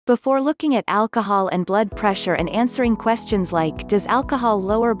Before looking at alcohol and blood pressure and answering questions like, does alcohol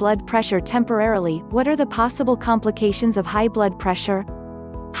lower blood pressure temporarily? What are the possible complications of high blood pressure?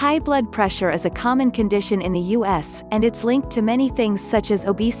 High blood pressure is a common condition in the US, and it's linked to many things such as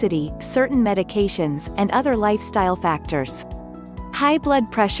obesity, certain medications, and other lifestyle factors. High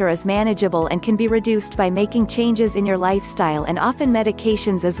blood pressure is manageable and can be reduced by making changes in your lifestyle and often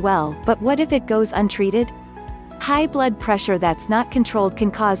medications as well, but what if it goes untreated? High blood pressure that's not controlled can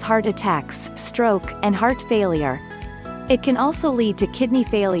cause heart attacks, stroke, and heart failure. It can also lead to kidney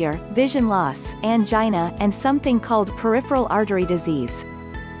failure, vision loss, angina, and something called peripheral artery disease.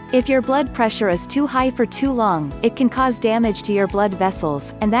 If your blood pressure is too high for too long, it can cause damage to your blood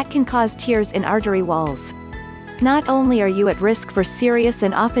vessels, and that can cause tears in artery walls. Not only are you at risk for serious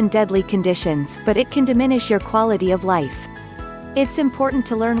and often deadly conditions, but it can diminish your quality of life. It's important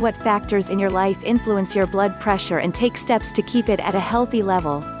to learn what factors in your life influence your blood pressure and take steps to keep it at a healthy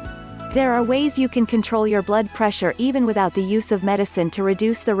level. There are ways you can control your blood pressure even without the use of medicine to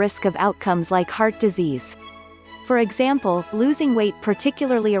reduce the risk of outcomes like heart disease. For example, losing weight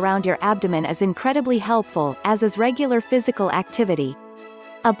particularly around your abdomen is incredibly helpful, as is regular physical activity.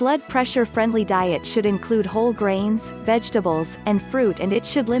 A blood pressure-friendly diet should include whole grains, vegetables, and fruit, and it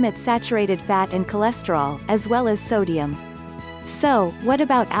should limit saturated fat and cholesterol, as well as sodium. So, what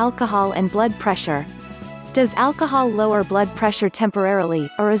about alcohol and blood pressure? Does alcohol lower blood pressure temporarily,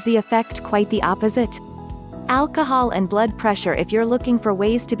 or is the effect quite the opposite? Alcohol and blood pressure. If you're looking for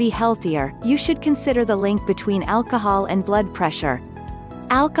ways to be healthier, you should consider the link between alcohol and blood pressure.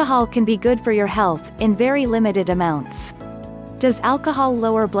 Alcohol can be good for your health, in very limited amounts. Does alcohol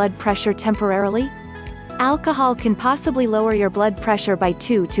lower blood pressure temporarily? Alcohol can possibly lower your blood pressure by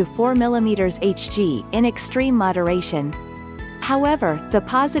 2 to 4 mm Hg, in extreme moderation. However, the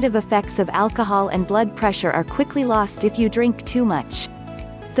positive effects of alcohol and blood pressure are quickly lost if you drink too much.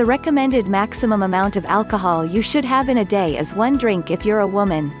 The recommended maximum amount of alcohol you should have in a day is 1 drink if you're a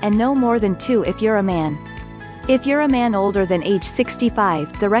woman, and no more than 2 if you're a man. If you're a man older than age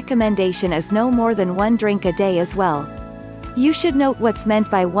 65, the recommendation is no more than 1 drink a day as well. You should note what's meant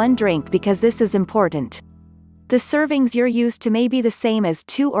by 1 drink because this is important. The servings you're used to may be the same as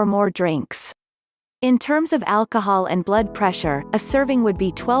 2 or more drinks. In terms of alcohol and blood pressure, a serving would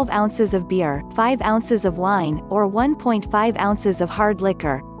be 12 ounces of beer, 5 ounces of wine, or 1.5 ounces of hard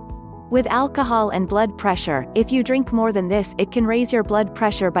liquor. With alcohol and blood pressure, if you drink more than this, it can raise your blood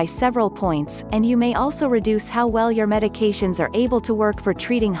pressure by several points, and you may also reduce how well your medications are able to work for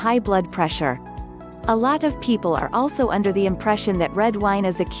treating high blood pressure. A lot of people are also under the impression that red wine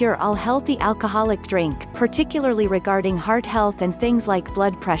is a cure-all healthy alcoholic drink, particularly regarding heart health and things like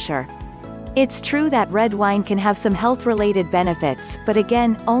blood pressure. It's true that red wine can have some health-related benefits, but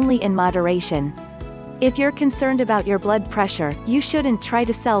again, only in moderation. If you're concerned about your blood pressure, you shouldn't try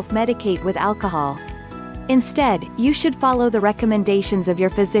to self-medicate with alcohol. Instead, you should follow the recommendations of your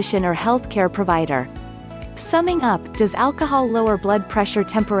physician or healthcare provider. Summing up, does alcohol lower blood pressure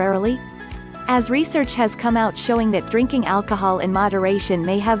temporarily? As research has come out showing that drinking alcohol in moderation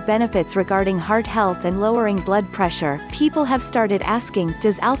may have benefits regarding heart health and lowering blood pressure, people have started asking,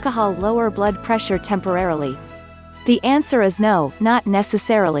 does alcohol lower blood pressure temporarily? The answer is no, not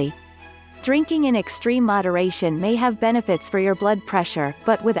necessarily. Drinking in extreme moderation may have benefits for your blood pressure,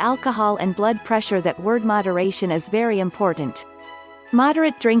 but with alcohol and blood pressure, that word moderation is very important.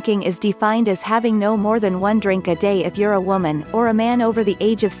 Moderate drinking is defined as having no more than 1 drink a day if you're a woman or a man over the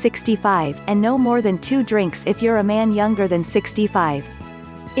age of 65, and no more than 2 drinks if you're a man younger than 65.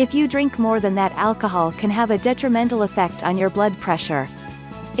 If you drink more than that, alcohol can have a detrimental effect on your blood pressure.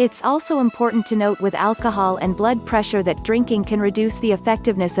 It's also important to note with alcohol and blood pressure that drinking can reduce the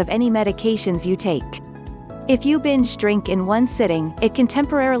effectiveness of any medications you take. If you binge drink in 1 sitting, it can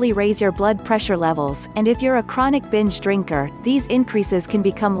temporarily raise your blood pressure levels, and if you're a chronic binge drinker, these increases can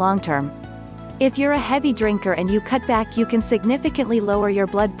become long-term. If you're a heavy drinker and you cut back, you can significantly lower your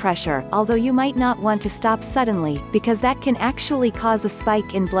blood pressure, although you might not want to stop suddenly, because that can actually cause a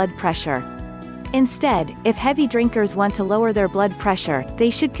spike in blood pressure. Instead, if heavy drinkers want to lower their blood pressure, they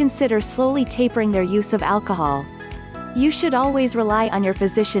should consider slowly tapering their use of alcohol. You should always rely on your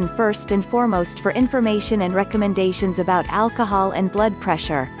physician first and foremost for information and recommendations about alcohol and blood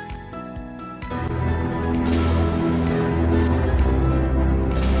pressure.